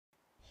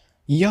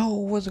Yo,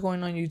 what's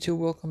going on YouTube?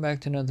 Welcome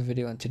back to another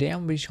video, and today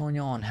I'm going to be showing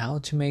you on how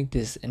to make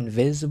this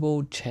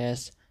invisible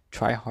chest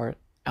tryhard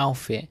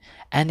outfit,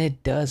 and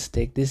it does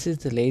stick. This is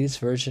the latest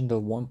version, the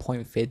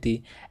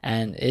 1.50,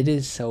 and it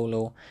is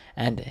solo.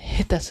 And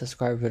hit that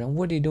subscribe button.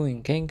 What are you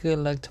doing? Getting good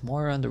luck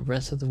tomorrow and the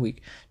rest of the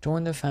week.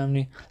 Join the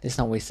family. Let's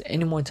not waste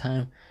any more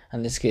time,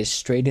 and let's get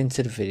straight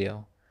into the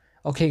video.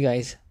 Okay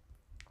guys,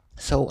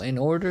 so in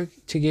order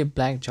to get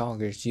black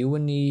joggers, you will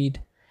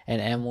need an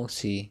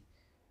MOC.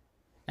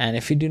 And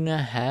if you do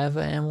not have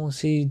an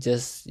MOC,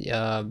 just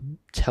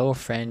tell a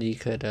friend you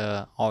could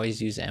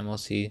always use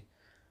MOC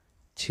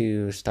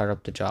to start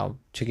up the job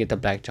to get the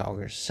black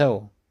joggers.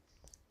 So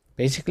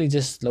basically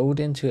just load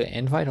into an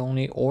invite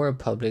only or a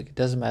public. It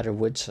doesn't matter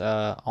which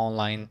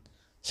online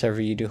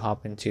server you do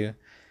hop into.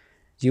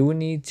 You will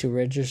need to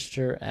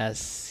register as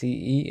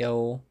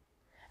CEO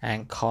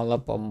and call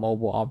up a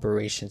mobile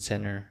operation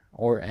center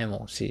or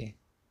MOC.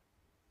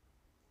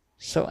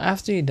 So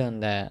after you've done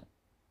that,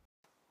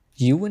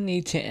 you will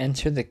need to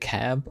enter the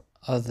cab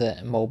of the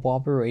mobile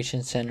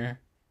operation center,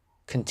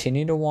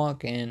 continue to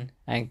walk in,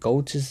 and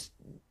go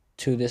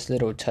to this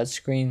little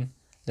touchscreen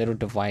little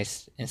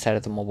device inside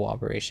of the mobile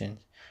operation.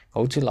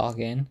 Go to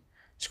login,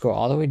 scroll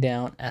all the way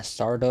down, and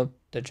start up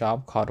the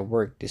job called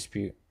work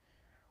dispute.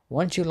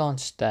 Once you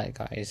launch that,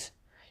 guys,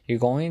 you're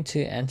going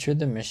to enter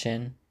the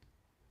mission,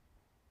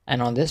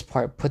 and on this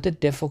part, put the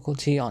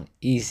difficulty on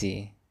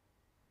easy.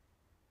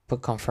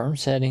 Put confirm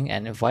setting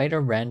and invite a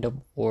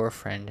random or a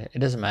friend. It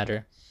doesn't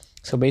matter.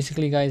 So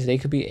basically, guys, they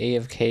could be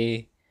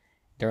AFK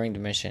during the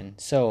mission.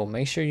 So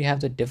make sure you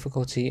have the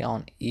difficulty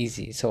on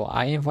easy. So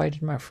I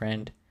invited my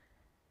friend.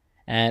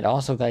 And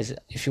also, guys,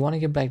 if you want to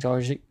get black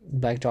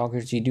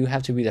joggers, you do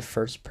have to be the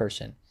first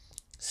person.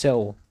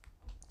 So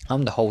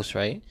I'm the host,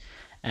 right?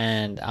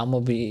 And I'm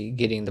gonna be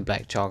getting the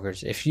black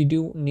joggers. If you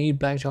do need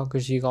black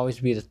joggers, you can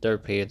always be the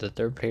third player. The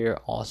third player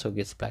also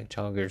gets black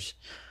joggers.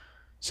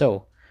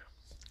 So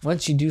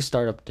once you do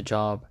start up the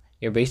job,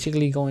 you're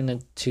basically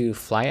going to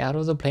fly out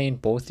of the plane,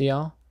 both of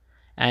y'all,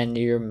 and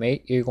you're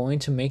going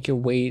to make your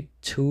way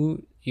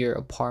to your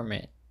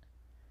apartment.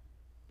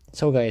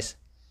 So guys,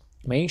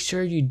 make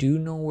sure you do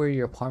know where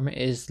your apartment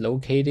is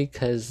located,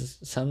 because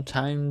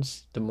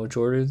sometimes, the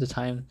majority of the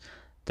time,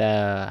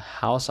 the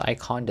house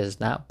icon does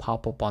not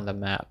pop up on the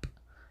map.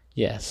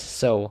 Yes,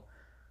 so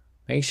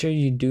make sure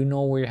you do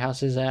know where your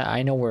house is at.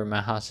 I know where my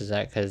house is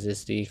at because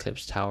it's the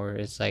Eclipse Tower.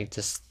 It's like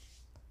just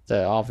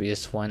the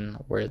obvious one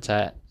where it's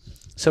at.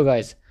 So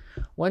guys,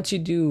 once you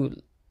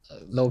do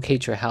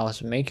locate your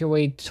house, make your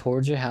way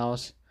towards your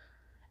house,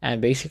 and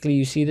basically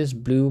you see this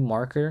blue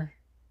marker,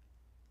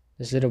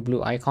 this little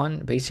blue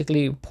icon.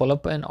 Basically pull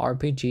up an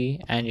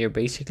RPG, and you're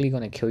basically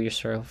going to kill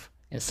yourself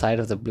inside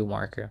of the blue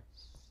marker.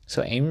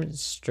 So aim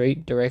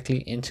straight directly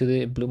into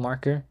the blue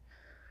marker,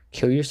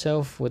 kill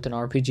yourself with an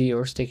RPG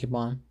or sticky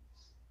bomb.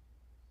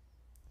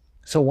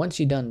 So once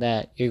you've done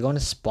that, you're going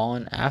to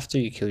spawn after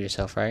you kill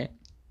yourself, right?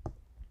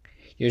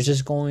 You're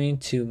just going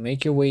to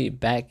make your way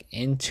back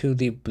into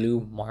the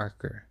blue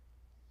marker.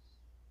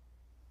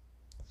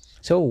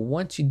 So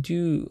once you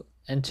do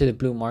enter the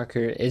blue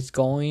marker, it's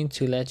going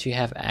to let you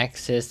have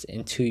access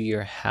into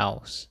your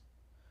house.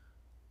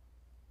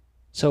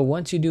 So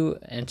once you do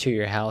enter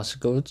your house,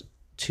 go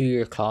to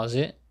your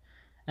closet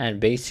and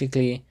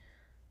basically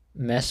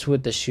mess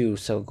with the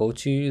shoes. So go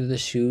to the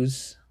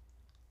shoes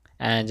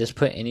and just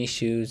put any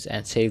shoes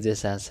and save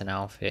this as an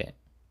outfit.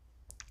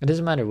 It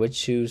doesn't matter which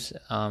shoes,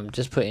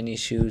 just put any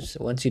shoes.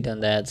 Once you've done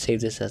that, save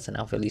this as an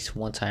outfit at least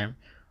one time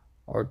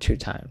or two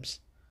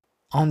times.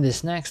 On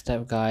this next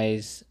step,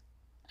 guys,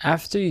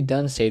 after you've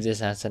done save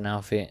this as an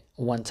outfit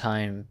one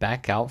time,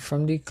 back out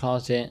from the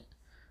closet,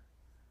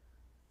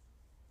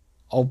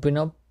 open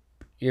up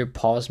your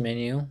pause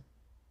menu,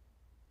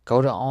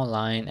 go to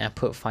online and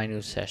put find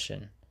new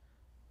session.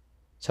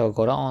 So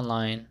go to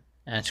online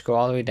and scroll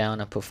all the way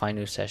down and put find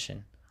new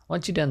session.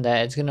 Once you've done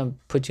that, it's going to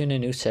put you in a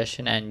new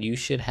session, and you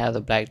should have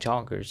the black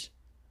joggers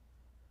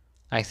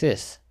like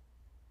this.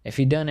 If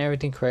you've done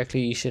everything correctly,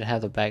 you should have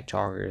the black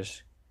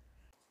joggers.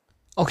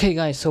 Okay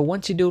guys, so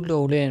once you do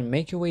load in,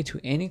 make your way to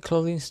any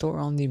clothing store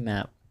on the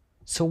map.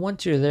 So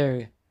once you're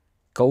there,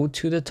 go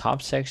to the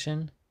top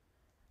section,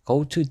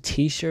 go to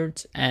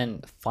t-shirts,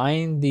 and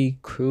find the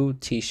crew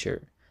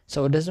t-shirt.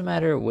 So it doesn't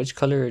matter which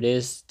color it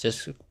is,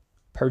 just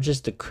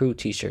purchase the crew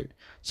t-shirt.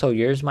 So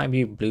yours might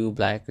be blue,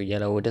 black, or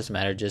yellow, it doesn't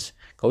matter. Just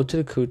go to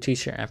the crew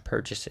t-shirt and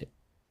purchase it.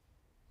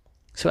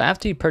 So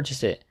after you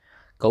purchase it,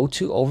 go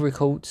to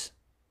overcoats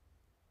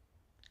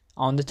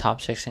on the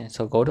top section.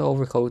 So go to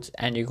overcoats,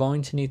 and you're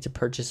going to need to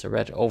purchase a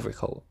red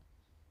overcoat.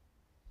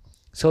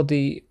 So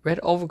the red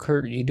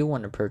overcoat you do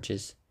want to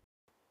purchase,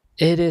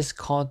 it is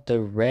called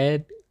the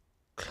red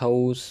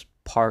clothes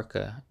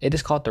parka. It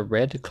is called the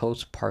red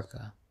clothes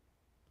parka.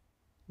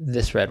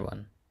 This red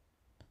one.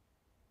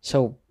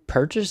 So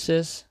purchase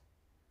this,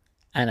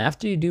 and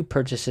after you do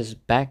purchase this,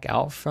 back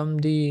out from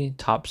the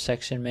top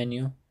section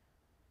menu,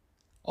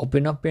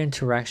 open up your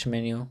interaction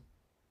menu,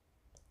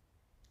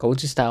 go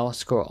to style,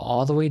 scroll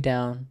all the way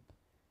down.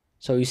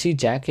 So you see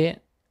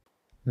jacket,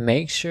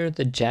 Make sure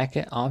the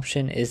jacket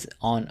option is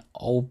on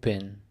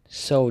open.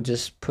 So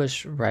just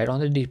push right on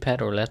the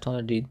D-pad or left on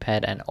the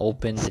D-pad and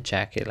open the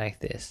jacket like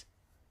this.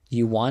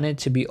 You want it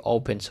to be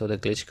open so the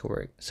glitch could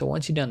work. So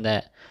once you've done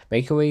that,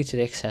 make your way to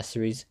the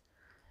accessories,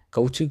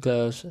 go to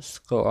gloves,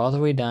 scroll all the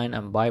way down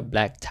and buy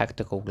black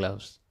tactical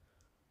gloves.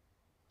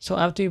 So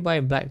after you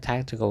buy black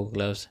tactical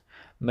gloves,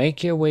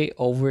 make your way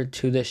over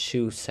to the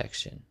shoes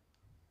section.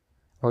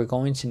 We're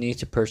going to need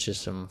to purchase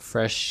some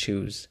fresh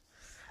shoes.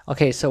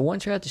 Okay, so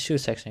once you're at the shoe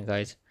section,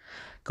 guys,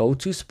 go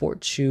to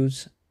sports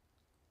shoes,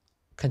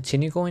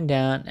 continue going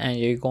down, and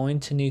you're going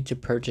to need to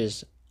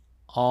purchase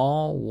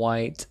all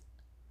white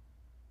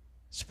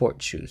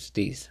sports shoes,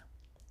 these.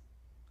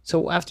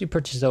 So after you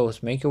purchase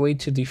those, make your way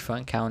to the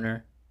front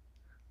counter,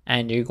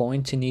 and you're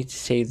going to need to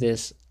save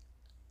this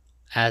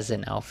as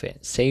an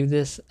outfit. Save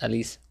this at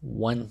least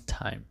one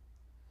time.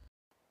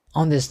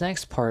 On this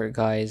next part,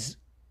 guys,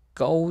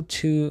 go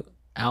to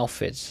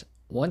outfits.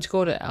 Once you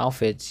go to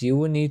outfits, you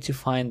will need to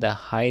find the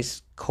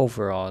heist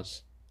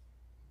coveralls.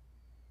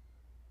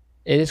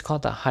 It is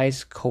called the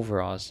heist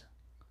coveralls.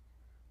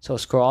 So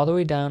scroll all the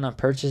way down and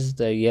purchase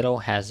the yellow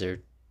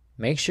hazard.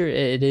 Make sure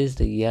it is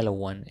the yellow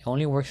one. It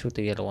only works with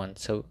the yellow one.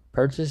 So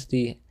purchase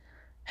the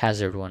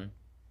hazard one.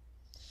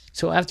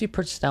 So after you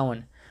purchase that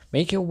one,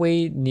 make your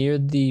way near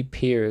the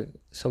pier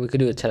so we could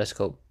do a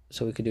telescope.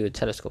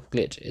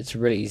 Glitch. It's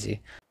really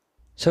easy.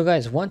 So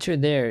guys, once you're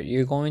there,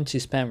 you're going to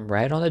spam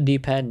right on the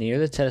D-pad near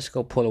the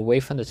telescope, pull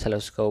away from the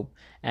telescope,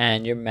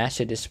 and your match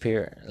should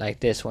disappear like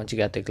this once you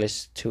got the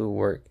glitch to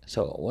work.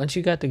 So once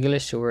you got the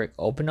glitch to work,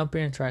 open up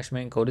your interaction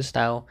menu, go to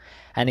style,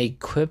 and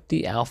equip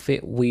the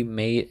outfit we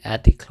made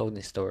at the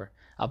clothing store.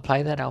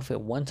 Apply that outfit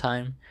one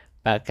time,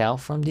 back out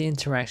from the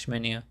interaction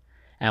menu,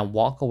 and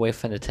walk away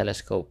from the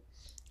telescope.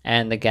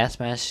 And the gas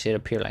mask should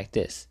appear like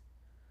this.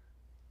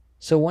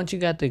 So once you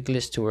got the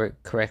glitch to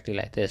work correctly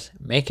like this,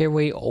 make your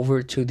way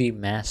over to the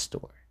mask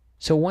store.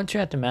 So once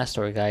you're at the mask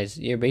store, guys,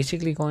 you're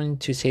basically going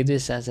to save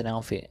this as an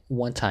outfit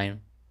one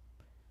time.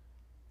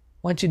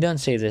 Once you're done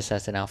save this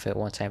as an outfit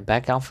one time,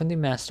 back out from the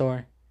mask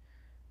store.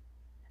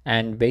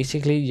 And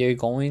basically you're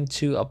going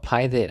to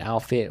apply the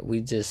outfit we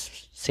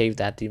just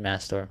saved at the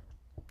mask store.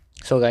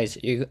 So guys,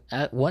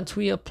 once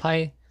we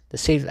apply the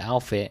saved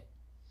outfit,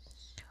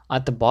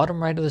 at the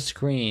bottom right of the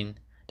screen,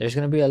 there's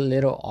going to be a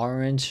little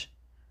orange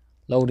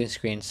loading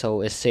screen, so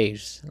it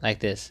saves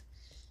like this.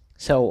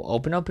 So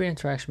open up your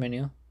interaction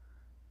menu,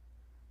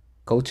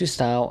 go to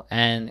style,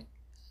 and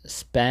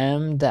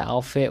spam the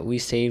outfit we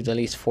saved at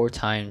least 4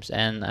 times,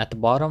 and at the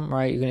bottom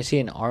right you're going to see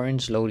an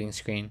orange loading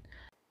screen.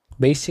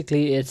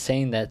 Basically it's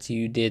saying that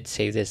you did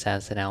save this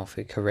as an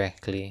outfit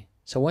correctly.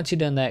 So once you've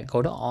done that,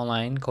 go to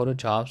online, go to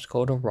jobs,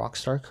 go to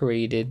Rockstar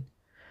Created,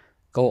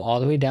 go all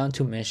the way down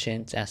to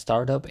missions, and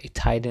start up a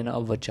titan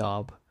of a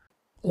job.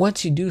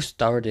 Once you do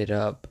start it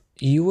up,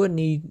 you would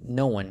need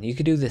no one. You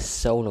could do this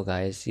solo,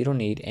 guys. You don't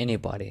need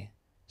anybody.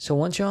 So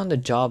once you're on the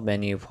job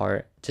menu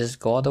part, just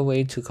go all the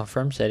way to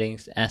confirm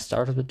settings and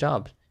start up the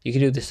job. You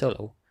can do this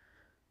solo.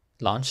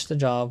 Launch the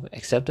job,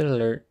 accept the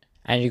alert,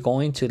 and you're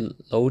going to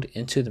load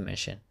into the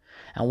mission.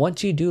 And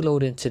once you do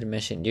load into the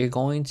mission, you're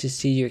going to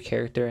see your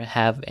character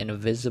have an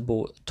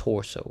invisible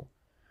torso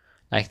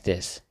like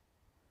this.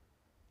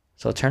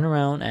 So turn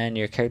around and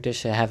your character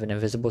should have an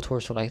invisible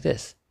torso like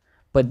this.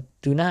 But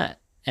do not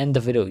end the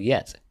video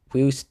yet.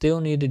 We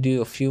still need to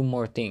do a few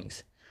more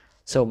things.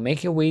 So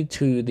make your way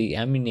to the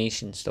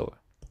ammunition store.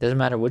 Doesn't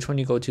matter which one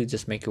you go to,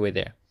 just make your way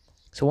there.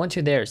 So once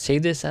you're there,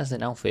 save this as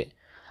an outfit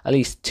at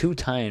least 2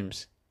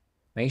 times.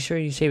 Make sure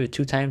you save it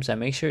 2 times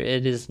and make sure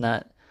it is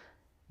not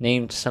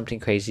named something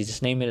crazy.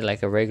 Just name it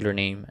like a regular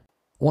name.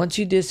 Once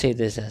you did save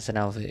this as an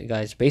outfit,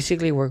 guys,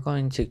 basically we're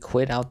going to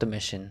quit out the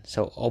mission.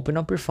 So open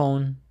up your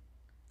phone,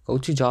 go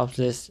to jobs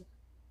list,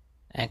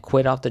 and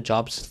quit out the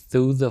jobs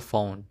through the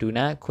phone. Do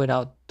not quit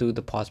out through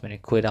the pause menu,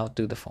 quit out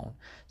through the phone.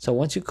 So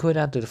once you quit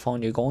out through the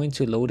phone, you're going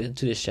to load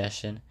into the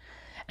session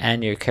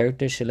and your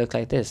character should look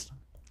like this,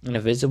 an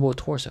invisible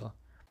torso.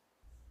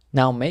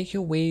 Now make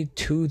your way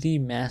to the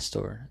mask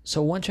store.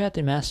 So once you're at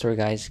the mask store,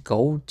 guys,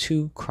 go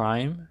to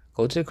crime,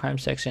 go to the crime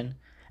section,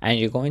 and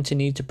you're going to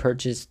need to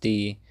purchase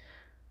the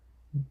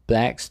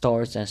Black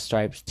Stars and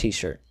Stripes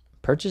t-shirt.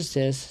 Purchase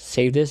this,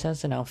 save this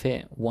as an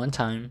outfit one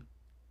time.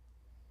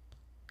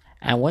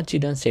 And once you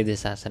done save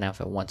this as an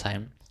outfit one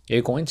time,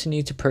 you're going to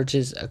need to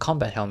purchase a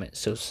combat helmet.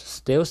 So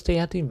still stay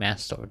at the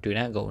mask store. Do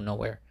not go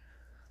nowhere.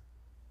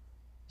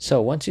 So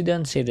once you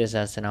done save this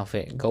as an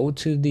outfit, go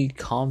to the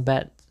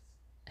combat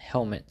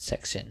helmet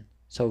section.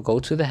 So go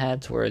to the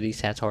hats where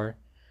these hats are.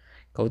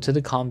 Go to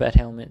the combat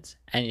helmets.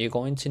 And you're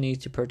going to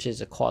need to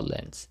purchase a quad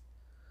lens.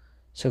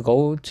 So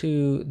go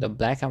to the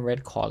black and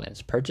red quad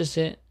lens. Purchase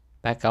it.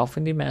 Back out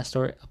from the mask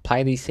store,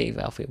 apply the save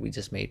outfit we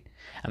just made,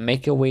 and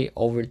make your way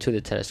over to the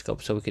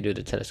telescope so we can do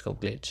the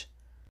telescope glitch.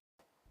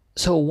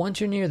 So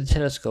once you're near the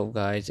telescope,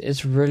 guys,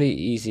 it's really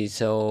easy.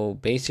 So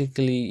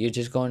basically you're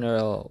just going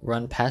to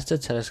run past the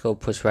telescope,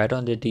 push right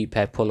on the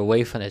D-pad, pull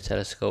away from the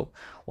telescope.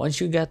 Once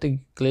you got the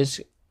glitch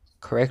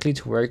correctly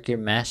to work, your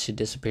mask should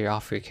disappear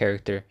off your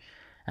character,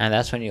 and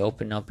that's when you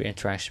open up your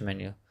interaction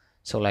menu.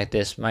 So like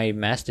this, my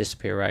mask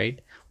disappear,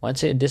 right?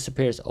 Once it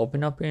disappears,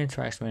 open up your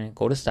interaction menu,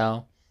 go to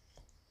style,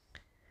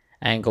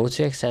 and go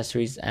to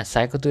accessories and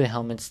cycle through the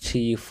helmets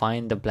till you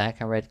find the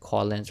black and red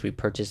quad lens we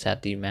purchased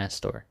at the mask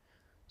store.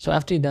 So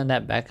after you've done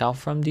that, back out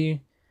from the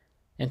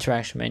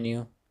interaction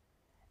menu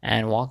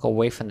and walk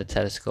away from the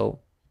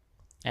telescope,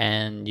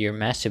 and your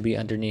mask should be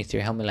underneath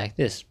your helmet like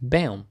this.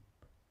 Bam!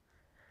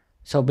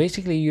 So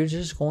basically you're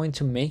just going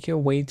to make your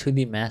way to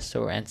the mask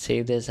store and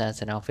save this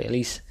as an outfit at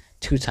least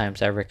 2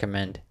 times, I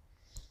recommend.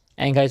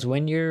 And guys,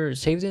 when you're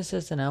save this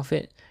as an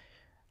outfit,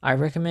 I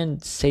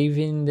recommend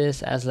saving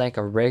this as like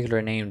a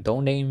regular name.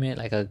 Don't name it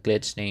like a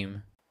glitch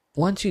name.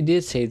 Once you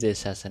did save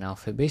this as an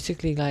outfit,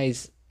 basically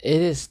guys,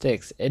 it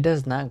sticks. It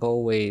does not go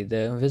away.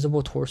 The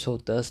invisible torso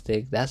does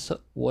stick. That's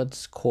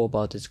what's cool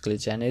about this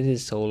glitch, and it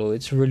is solo.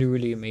 It's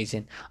really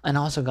amazing. And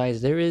also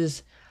guys, there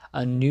is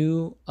a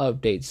new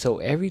update. So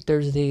every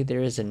Thursday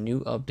there is a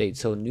new update.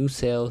 So new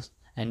sales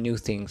and new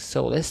things.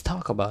 So let's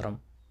talk about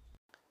them.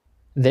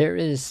 There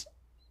is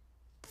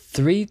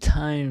 3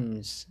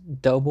 times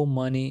double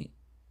money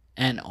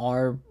and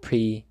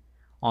RP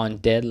on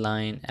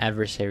deadline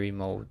adversary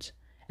modes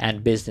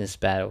and business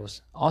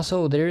battles.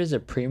 Also, there is a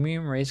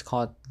premium race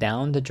called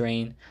Down the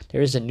Drain.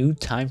 There is a new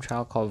time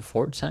trial called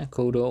Fort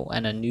Sankodo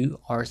and a new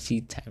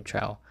RC time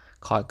trial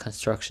called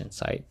Construction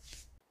Site.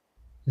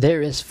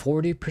 There is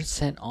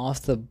 40%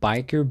 off the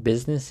biker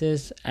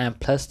businesses and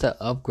plus the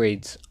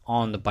upgrades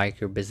on the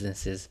biker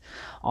businesses.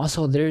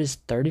 Also, there is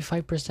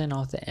 35%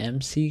 off the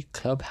MC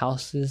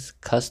Clubhouse's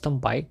custom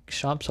bike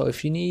shop. So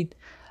if you need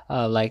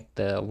like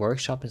the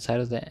workshop inside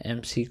of the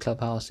MC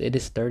Clubhouse, it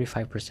is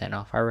 35%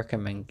 off. I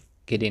recommend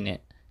getting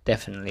it,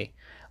 definitely.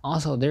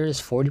 Also, there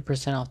is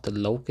 40% off the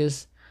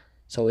Locust,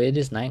 so it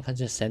is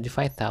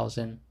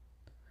 975,000.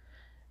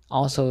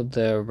 Also,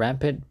 the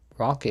Rampant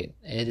Rocket,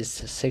 it is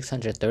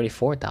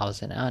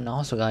 634,000. And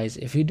also guys,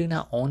 if you do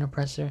not own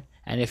Oppressor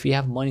and if you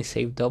have money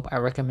saved up, I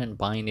recommend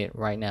buying it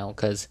right now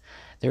because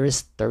there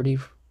is 30%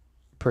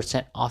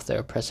 off the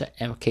Oppressor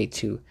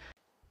MK2.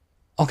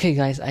 Okay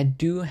guys, I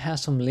do have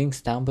some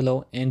links down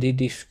below in the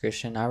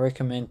description. I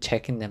recommend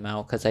checking them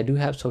out because I do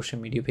have social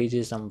media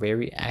pages. I'm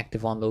very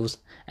active on those,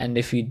 and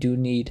if you do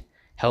need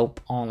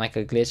help on like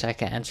a glitch, I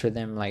can answer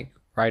them like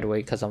right away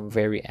because I'm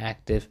very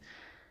active.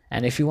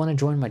 And if you want to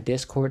join my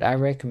Discord, I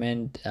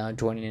recommend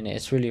joining it.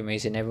 It's really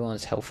amazing.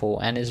 Everyone's helpful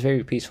and it's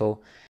very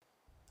peaceful.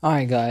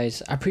 Alright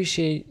guys, I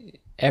appreciate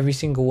every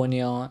single one of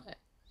y'all.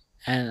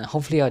 And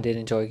hopefully y'all did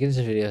enjoy. Give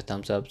this video a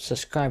thumbs up.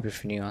 Subscribe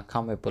if you're new. And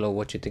comment below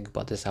what you think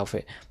about this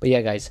outfit. But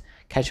yeah guys,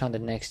 catch you on the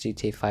next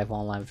GTA 5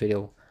 online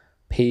video.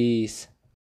 Peace.